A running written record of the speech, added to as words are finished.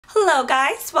Hello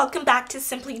guys, welcome back to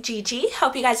Simply Gigi.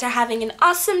 Hope you guys are having an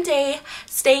awesome day,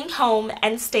 staying home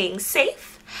and staying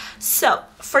safe. So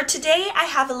for today I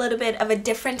have a little bit of a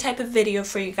different type of video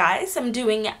for you guys. I'm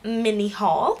doing mini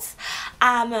hauls.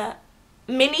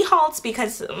 Mini hauls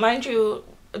because, mind you,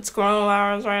 it's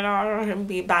coronavirus right now. I don't want to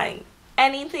be buying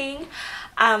anything.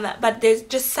 But there's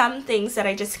just some things that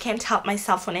I just can't help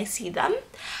myself when I see them.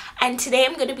 And today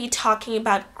I'm going to be talking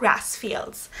about grass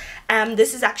fields.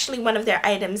 This is actually one of their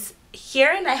items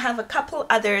here, and I have a couple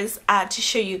others to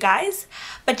show you guys.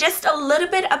 But just a little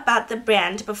bit about the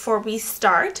brand before we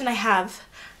start, and I have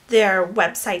their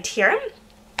website here.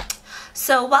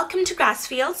 So welcome to Grass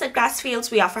Fields. At Grass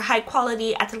Fields we offer high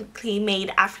quality, ethically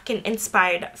made, African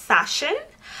inspired fashion.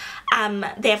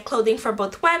 They have clothing for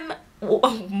both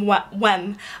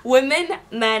women,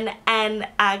 men, and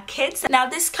kids. Now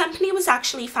this company was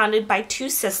actually founded by two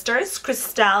sisters,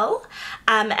 Christelle,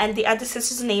 and the other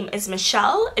sister's name is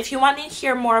Michelle. If you want to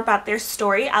hear more about their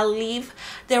story, I'll leave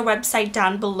their website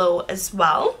down below as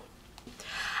well.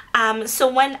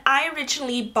 So when I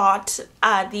originally bought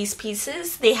these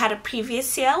pieces, they had a previous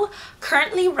sale.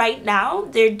 Currently, right now,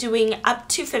 they're doing up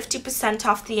to 50%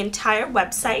 off the entire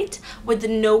website with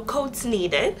no codes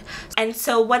needed. And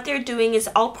so what they're doing is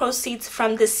all proceeds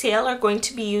from the sale are going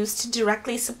to be used to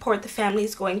directly support the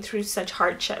families going through such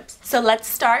hardships. So let's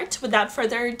start, without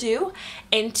further ado,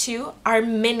 into our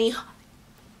mini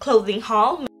clothing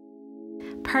haul.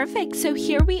 Perfect, so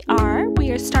here we are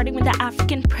starting with the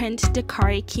African print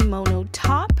Dakari kimono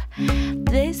top.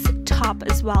 This top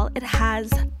as well, it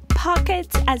has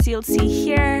pockets, as you'll see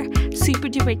here. Super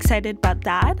duper excited about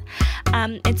that.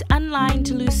 It's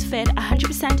unlined, loose fit,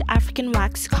 100% African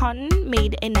wax cotton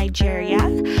made in Nigeria.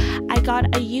 I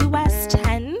got a US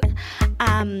 10,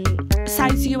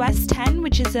 size US 10,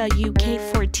 which is a UK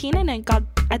 14, and I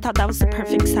thought that was the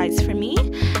perfect size for me.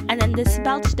 And then this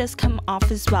belt does come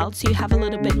off as well, so you have a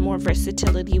little bit more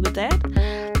versatility with it.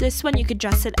 This one you could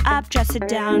dress it up, dress it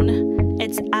down.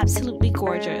 It's absolutely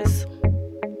gorgeous.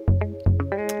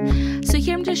 So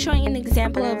here I'm just showing an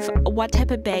example of what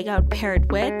type of bag I would pair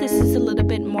it with. This is a little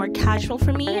bit more casual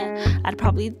for me. I'd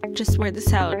probably just wear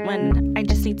this out when I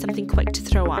just need something quick to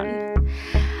throw on.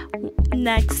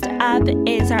 Next up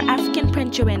is our African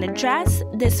print Joanna dress.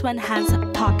 This one has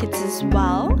pockets as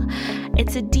well.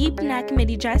 It's a deep neck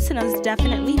midi dress, and I was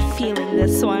definitely feeling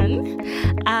this one.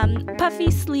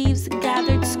 Puffy sleeves,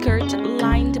 gathered skirt,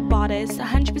 lined bodice,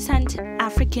 100%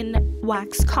 African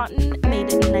wax cotton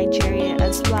made in Nigeria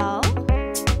as well.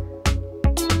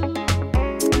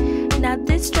 Now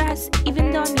this dress,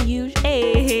 even though I'm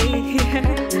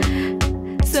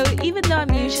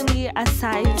usually a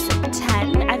size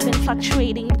 10, I've been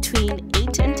fluctuating between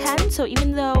 8 and 10. So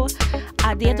even though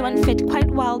the other one fit quite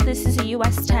well, this is a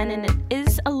US 10 and it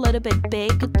is a little bit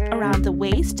big around the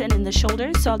waist and in the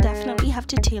shoulders, so I'll definitely have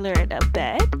to tailor it a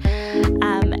bit.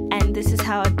 And this is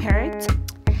how I'd pair it.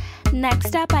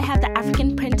 Next up, I have the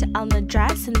African print Elna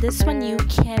dress, and this one you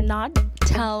cannot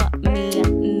tell me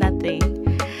nothing.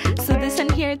 So this one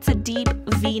here, it's a deep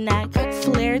V-neck,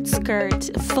 flared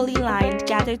skirt, fully lined,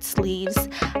 gathered sleeves,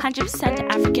 100%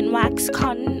 African wax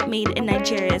cotton made in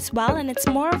Nigeria as well, and it's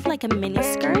more of like a mini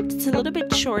skirt. It's a little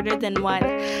bit shorter than what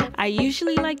I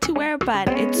usually like to wear, but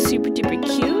it's super duper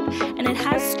cute, and it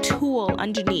has tulle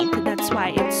underneath. That's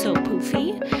why it's so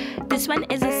poofy. This one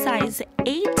is a size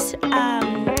 8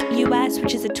 US,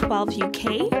 which is a 12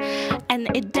 UK, and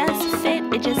it does fit.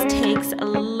 It just takes a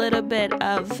little bit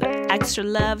of extra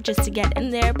love just to get in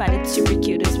there, but it's super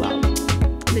cute as well.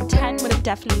 The 10 would have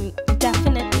definitely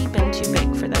been too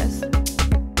big for this.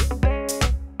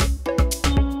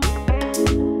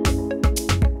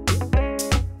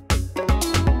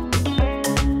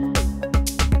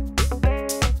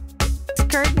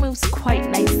 Skirt moves quite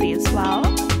nicely as well.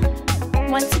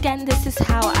 Once again, this is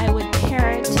how I would pair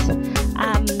it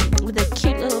with a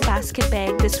cute little basket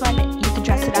bag. This one, you can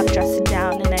dress it up, dress it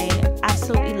down, and I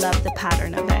absolutely love the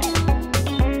pattern of it.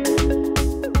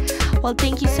 Well,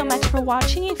 thank you so much for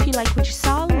watching. If you like what you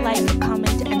saw, like,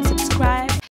 comment, and subscribe.